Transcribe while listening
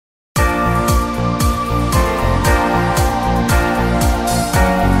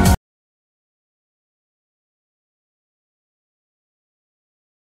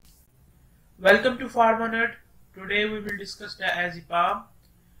Welcome to Pharma. Today we will discuss Diazepam.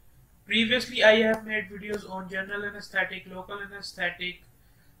 Previously I have made videos on general anesthetic, local anesthetic,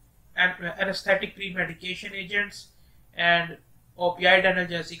 and anesthetic pre-medication agents and opioid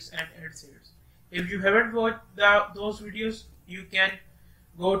analgesics and NSAIDs. If you haven't watched those videos, you can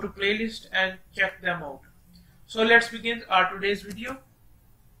go to playlist and check them out. So let's begin our today's video.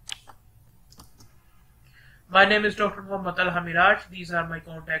 My name is Dr. Muhammad Al-Hamiraj. These are my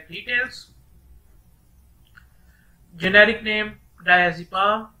contact details. Generic name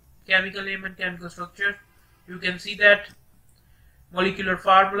Diazepam, chemical name and chemical structure. You can see that molecular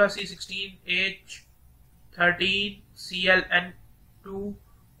formula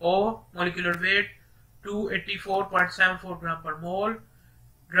C16H13Cln2O, molecular weight 284.74 gram per mole.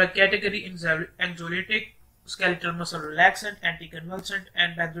 Drug category anxiolytic, skeletal muscle relaxant, anticonvulsant,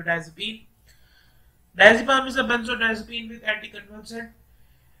 and benzodiazepine. Diazepam is a benzodiazepine with anticonvulsant,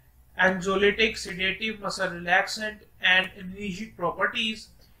 anxiolytic, sedative, muscle relaxant, and amnesic properties,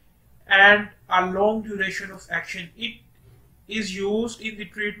 and a long duration of action. It is used in the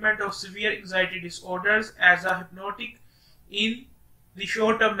treatment of severe anxiety disorders, as a hypnotic in the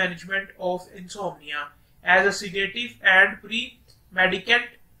short-term management of insomnia, as a sedative, and premedicant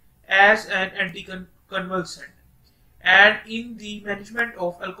as an anticonvulsant, and in the management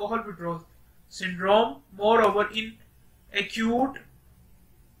of alcohol withdrawal syndrome. Moreover, in acute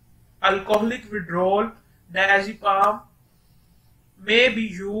alcoholic withdrawal, diazepam may be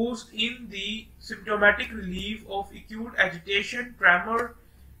used in the symptomatic relief of acute agitation, tremor,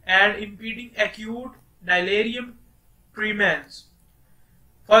 and impending acute delirium tremens.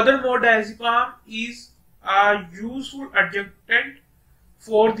 Furthermore, diazepam is a useful adjunct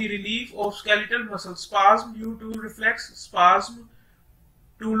for the relief of skeletal muscle spasm due to reflex spasm,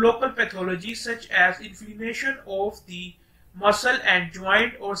 to local pathologies such as inflammation of the muscle and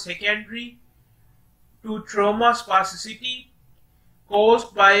joint, or secondary to trauma spasticity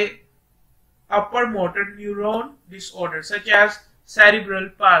caused by upper motor neuron disorders such as cerebral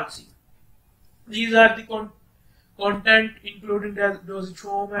palsy. These are the content, including the dosage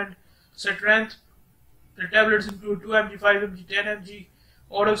form and strength. The tablets include 2 mg, 5 mg, 10 mg,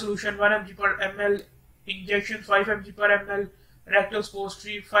 oral solution 1 mg per ml, injection 5 mg per ml, rectal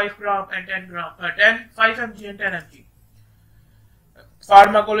suppository 5 gram and 10 gram, 5 mg and 10 mg.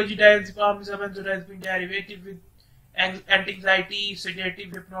 Pharmacology: diazepam is a benzodiazepine derivative with anti-anxiety,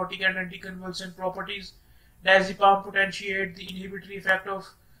 sedative, hypnotic, and anticonvulsant properties. Diazepam potentiates the inhibitory effect of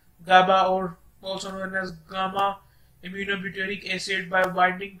GABA, or also known as gamma-aminobutyric acid, by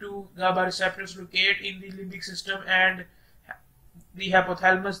binding to GABA receptors located in the limbic system and the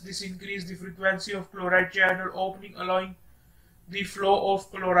hypothalamus. This increases the frequency of chloride channel opening, allowing the flow of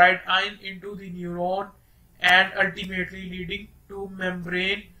chloride ion into the neuron and ultimately leading to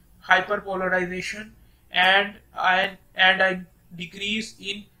membrane hyperpolarization and a decrease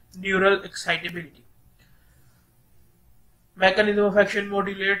in neural excitability. Mechanism of action: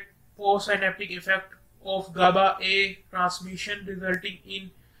 modulate postsynaptic effect of GABA A transmission, resulting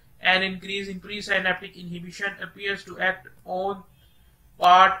in an increase in presynaptic inhibition. Appears to act on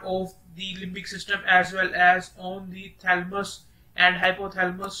part of the limbic system as well as on the thalamus and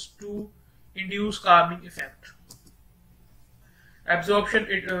hypothalamus to induce calming effect. Absorption: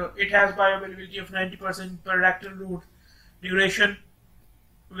 it has bioavailability of 90% per rectal route. Duration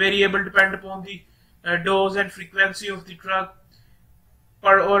variable, depend upon the dose and frequency of the drug.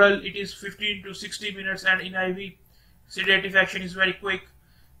 Per oral, it is 15 to 60 minutes, and in IV, sedative action is very quick.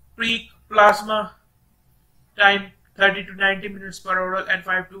 Peak plasma time 30 to 90 minutes per oral and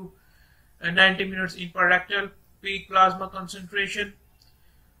 5 to 90 minutes in per rectal. Peak plasma concentration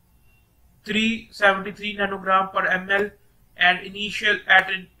 373 nanogram per ml, and initial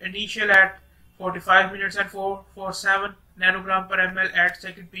at 45 minutes and 447 nanogram per ml at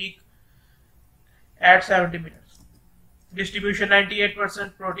second peak at 70 minutes. Distribution: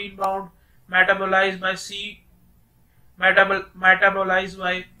 98% protein bound, metabolized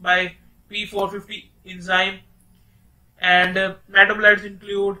by P450 enzyme, and metabolites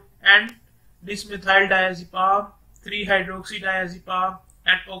include N-dismethyl diazepam, 3-hydroxydiazepam,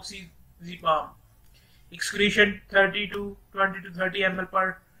 and oxazepam. Excretion: 20 to 30 ml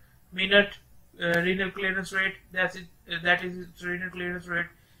per minute. Renal clearance rate, that is its renal clearance rate,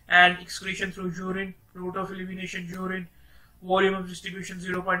 and excretion through urine, route of elimination urine. Volume of distribution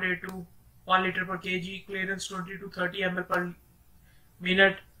 0.8 to 1 liter per kg. Clearance 20 to 30 ml per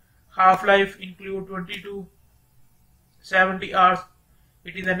minute. Half-life include 20 to 70 hours.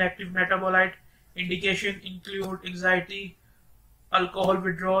 It is an active metabolite. Indication include anxiety, alcohol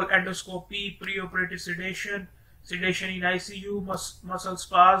withdrawal, endoscopy, preoperative sedation, sedation in ICU, muscle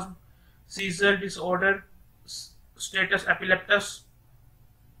spasm, seizure disorder, status epileptus,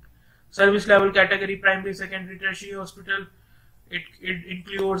 service level category, primary, secondary, tertiary hospital. It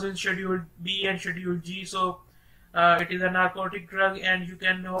includes in Schedule B and Schedule G. So it is a narcotic drug, and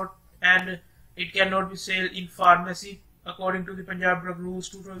it cannot be sold in pharmacy according to the Punjab Drug Rules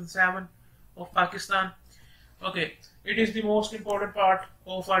 2007 of Pakistan. Okay, it is the most important part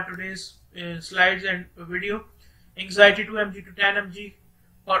of our today's slides and video. Anxiety 2 mg to 10 mg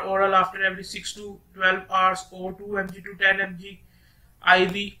per oral after every 6 to 12 hours, or 2 mg to 10 mg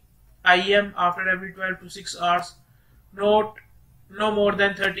IV IM after every 12 to 6 hours. No more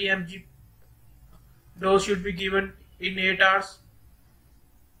than 30 mg dose should be given in 8 hours.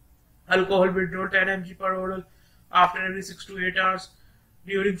 Alcohol withdrawal 10 mg per oral after every 6 to 8 hours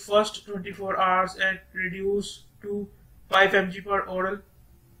during first 24 hours, and reduce to 5 mg per oral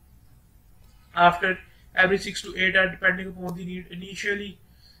after every 6 to 8 hours depending upon the need. Initially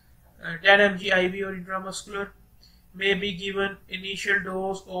 10 mg IV or intramuscular may be given initial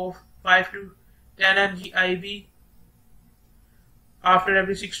dose of 5 to 10 mg IV after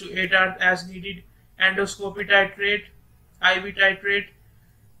every 6 to 8 hours as needed. Endoscopy titrate, IV titrate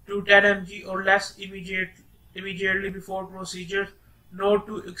to 10 mg or less immediately before procedure. Not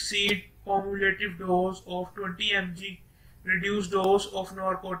to exceed cumulative dose of 20 mg. Reduce dose of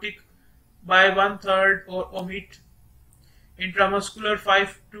narcotic by 1/3 or omit. Intramuscular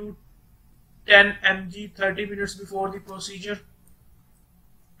 5 to 10 mg 30 minutes before the procedure.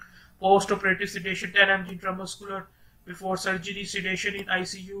 Post-operative sedation 10 mg intramuscular before surgery. Sedation in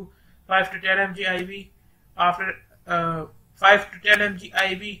ICU 5 to 10 mg IV after 5 to 10 mg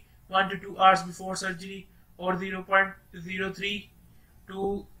IV 1 to 2 hours before surgery, or 0.03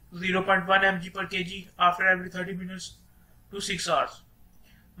 to 0.1 mg per kg after every 30 minutes to 6 hours.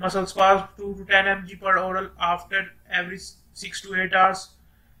 Muscle spasm 2 to 10 mg per oral after every 6 to 8 hours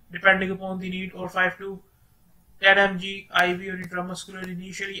depending upon the need, or 5 to 10 mg IV or intramuscular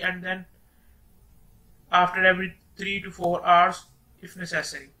initially, and then after every 3 to 4 hours if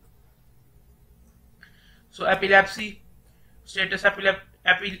necessary. So epilepsy, status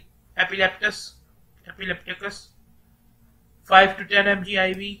epilepticus 5 to 10 mg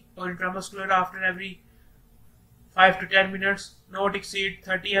IV or intramuscular after every 5 to 10 minutes, not exceed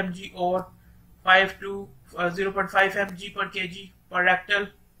 30 mg or 5 to 0.5 mg per kg per rectal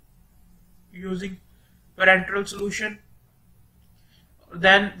using parenteral solution,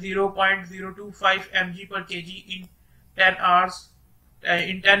 then 0.025 mg per kg in 10 hours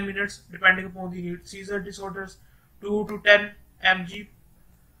in 10 minutes depending upon the need. Seizure disorders 2 to 10 mg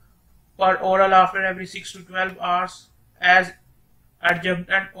per oral after every 6 to 12 hours as adjunct,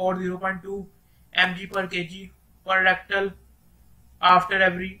 or 0.2 mg per kg per rectal after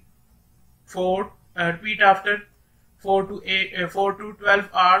every 4 repeat after 4 to 12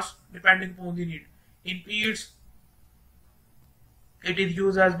 hours depending upon the need. In peds, it is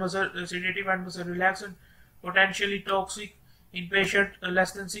used as muscle sedative and muscle relaxant, potentially toxic in patient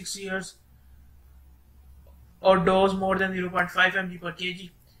less than 6 years, or dose more than 0.5 mg per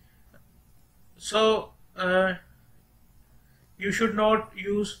kg. So you should not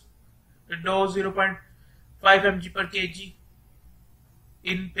use the dose 0.5 mg per kg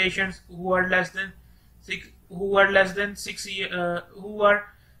in patients who are less than 6 years, who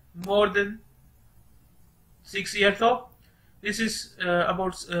are more than 6 years. So this is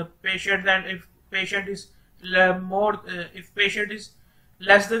about patient, and if patient is if patient is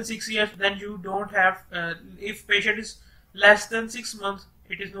less than 6 years, then you don't have. If patient is less than 6 months,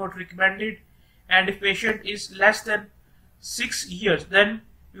 it is not recommended, and if patient is less than 6 years, then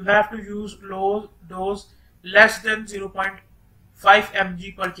you have to use low dose less than 0.5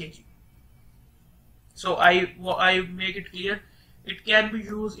 mg per kg. So I make it clear, it can be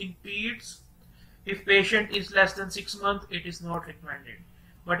used in peds. If patient is less than 6 months, it is not recommended.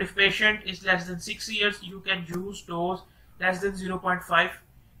 But if patient is less than 6 years, you can use dose less than 0.5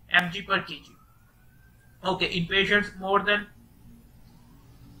 mg per kg. Okay, in patients more than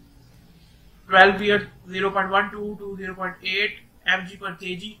 12 years, 0.12 to 0.8 mg per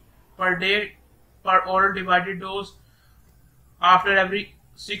kg per day per oral divided dose after every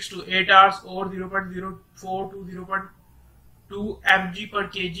 6 to 8 hours, or 0.04 to 0.2 mg per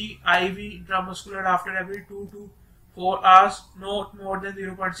kg IV intramuscular after every 2 to 4 hours, not more than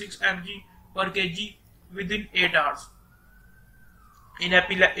 0.6 mg per kg within 8 hours.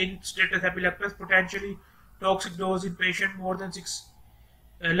 In status epilepticus, potentially toxic dose in patient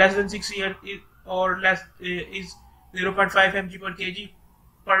less than 6 years or less is 0.5 mg per kg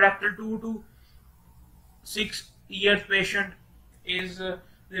per rectal. 2 to 6 years patient is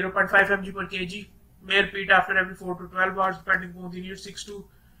 0.5 mg per kg. May repeat after every 4 to 12 hours depending upon the need. 6 to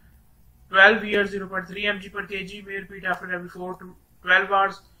 12 years 0.3 mg per kg, may repeat after every 4 to 12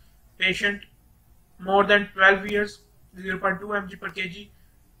 hours. Patient more than 12 years 0.2 mg per kg,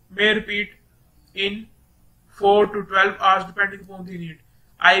 may repeat in 4 to 12 hours depending upon the need.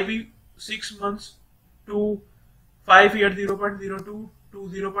 IV 6 months to 5 years 0.02 to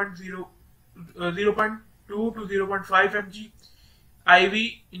 0.2 to 0.5 mg. IV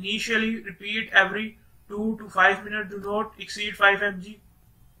initially repeat every 2 to 5 minutes, do not exceed 5 mg,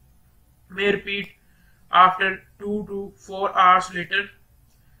 may repeat after 2 to 4 hours later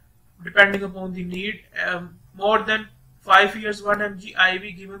depending upon the need. More than 5 years 1 mg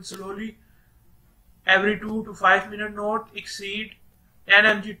IV given slowly every 2 to 5 minutes, not exceed 10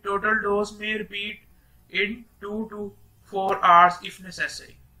 mg total dose, may repeat in 2 to 4 hours if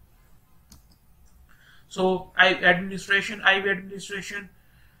necessary. So IV administration,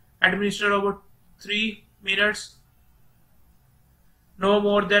 administer over 3 minutes, no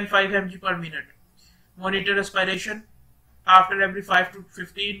more than 5 mg per minute. Monitor respiration after every 5 to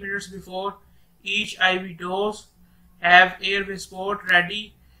 15 minutes before each IV dose. Have airway support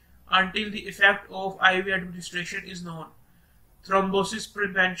ready until the effect of IV administration is known. Thrombosis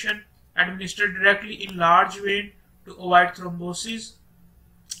prevention, administer directly in large vein to avoid thrombosis.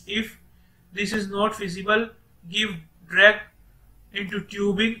 If this is not feasible, give direct into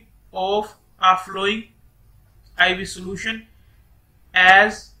tubing of a flowing IV solution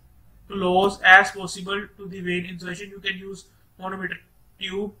as close as possible to the vein insertion. You can use monometer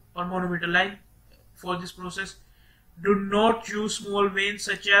tube or monometer line for this process. Do not use small veins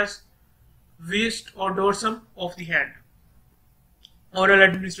such as wrist or dorsum of the hand. Oral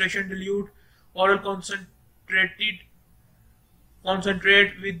administration, dilute oral concentrate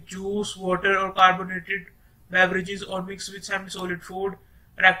with juice, water or carbonated beverages or mix with semi-solid food.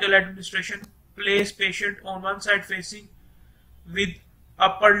 Rectal administration, place patient on one side facing with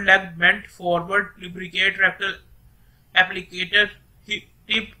upper leg bent forward, lubricate rectal applicator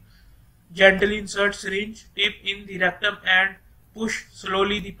tip, gently insert syringe tip in the rectum and push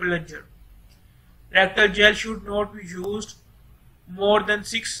slowly the plunger. Rectal gel should not be used more than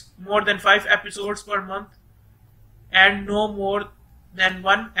 5 episodes per month and no more than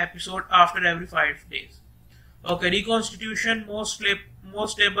 1 episode after every 5 days. Okay, reconstitution most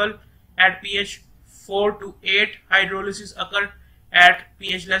stable at pH 4 to 8. Hydrolysis occur at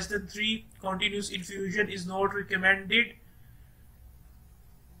pH less than 3. Continuous infusion is not recommended.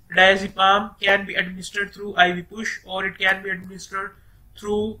 Diazepam can be administered through IV push, or it can be administered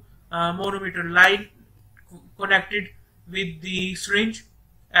through monometer line connected with the syringe,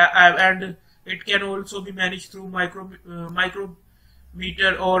 and it can also be managed through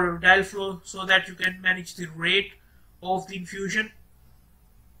micrometer or dial flow, so that you can manage the rate of the infusion.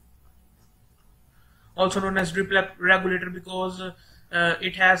 Also known as drip regulator, because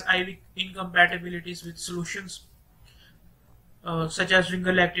it has IV incompatibilities with solutions such as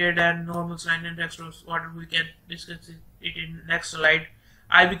ringer lactate and normal saline and dextrose water. We can discuss it in next slide.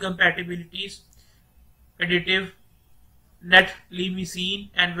 IV compatibilities: additive, netlimicine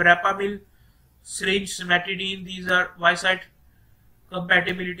and verapamil, syringe cimetidine. These are Y-site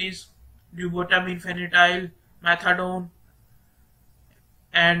compatibilities. Butamine, phenytoin, methadone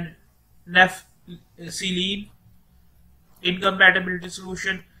and nefciline. Incompatibility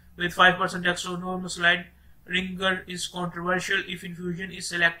solution with 5% dextrose, normal saline. Ringer is controversial if infusion is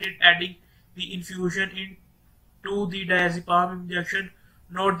selected. Adding the infusion into the diazepam injection,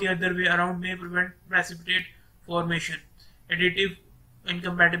 not the other way around, may prevent precipitate formation. Additive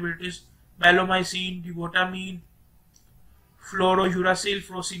incompatibilities: belomycin, butamine, fluorouracil,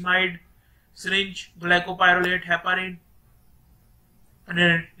 furosemide, syringe, glycopyrrolate, heparin,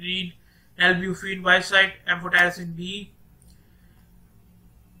 ranitidine, nalbuphine, Y-site, amphotericin B,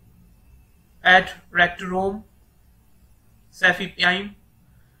 atractorome, cefepime,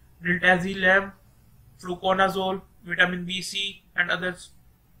 diltiazem, fluconazole, vitamin B, C and others.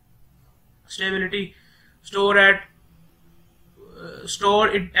 Stability: store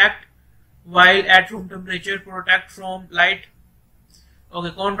intact while at room temperature, protect from light.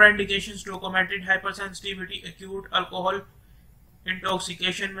 Okay, contraindications: documented hypersensitivity, acute alcohol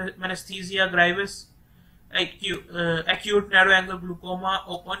intoxication, menesthesia gravis, acute narrow angle glaucoma,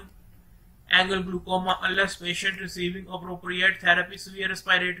 open angle glaucoma unless patient receiving appropriate therapy, severe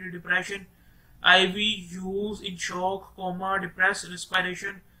respiratory depression, IV use in shock, coma, depressed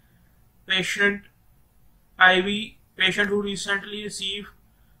respiration, patient who recently received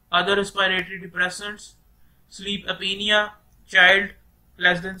other respiratory depressants, sleep apnea, child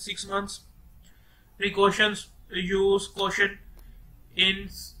less than 6 months. Precautions: use caution in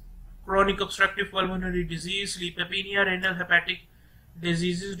chronic obstructive pulmonary disease, sleep apnea, renal, hepatic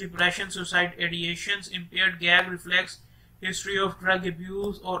diseases, depression, suicide, ideations, impaired gag reflex, history of drug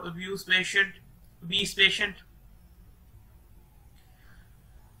abuse or obese patient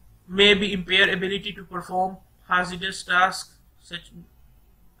may be impaired ability to perform hazardous tasks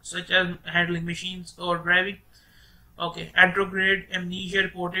such as handling machines or driving. Okay, anterograde amnesia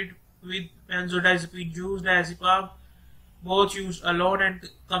reported with benzodiazepine use, diazepam, both used alone and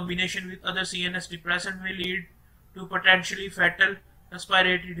combination with other CNS depressant may lead to potentially fatal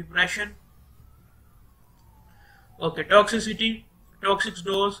respiratory depression. Okay, toxicity. Toxic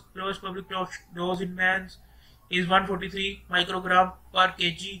dose, lowest public dose in mans is 143 microgram per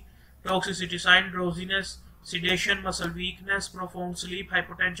kg. Toxicity sign: drowsiness, sedation, muscle weakness, profound sleep,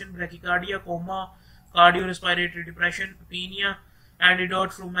 hypotension, bradycardia, coma, cardiorespiratory depression, apnea.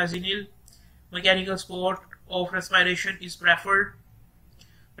 Antidote: flumazenil. Mechanical support of respiration is preferred.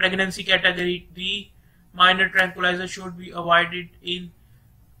 Pregnancy category D. Minor tranquilizer should be avoided in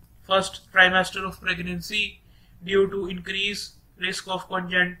first trimester of pregnancy due to increased risk of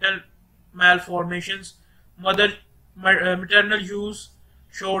congenital malformations. Maternal use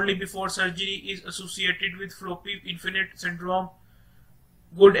shortly before surgery is associated with floppy infinite syndrome.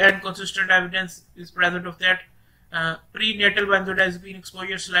 Good and consistent evidence is present of that. Prenatal benzodiazepine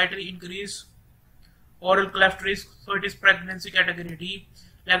exposure slightly increase oral cleft risk, so it is pregnancy category D.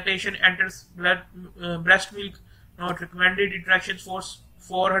 Lactation enters breast milk not recommended. Interactions force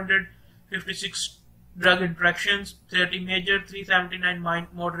 456 drug interactions, 30 major, 379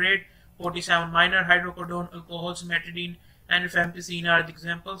 moderate, 47 minor. Hydrocodone, alcohol, cimetidine, and rifampicin are the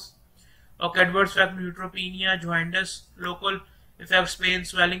examples. Okay, adverse effect: neutropenia, jaundice, local effects: pain,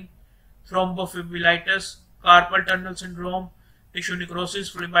 swelling, thrombophlebitis, carpal tunnel syndrome, tissue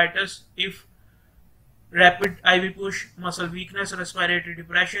necrosis, phlebitis. If rapid IV push, muscle weakness, respiratory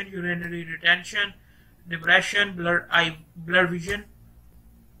depression, urinary retention, depression, blur vision.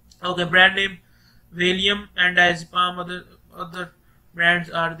 Okay, brand name: Valium and Diazepam. Other brands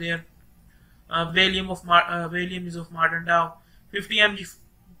are there. Valium is of Modern Dow. 50 mg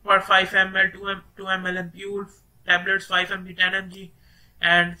per 5 ml, 2 ml ampule tablets, 5 mg, 10 mg,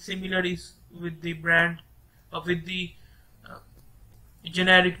 and similar is with the brand with the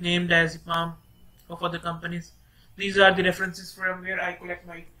generic name Diazepam of other companies. These are the references from where I collect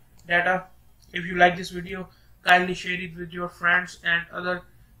my data. If you like this video, kindly share it with your friends and other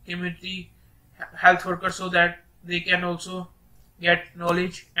community health workers so that they can also get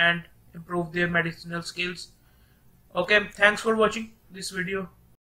knowledge and improve their medicinal skills. Okay, thanks for watching this video.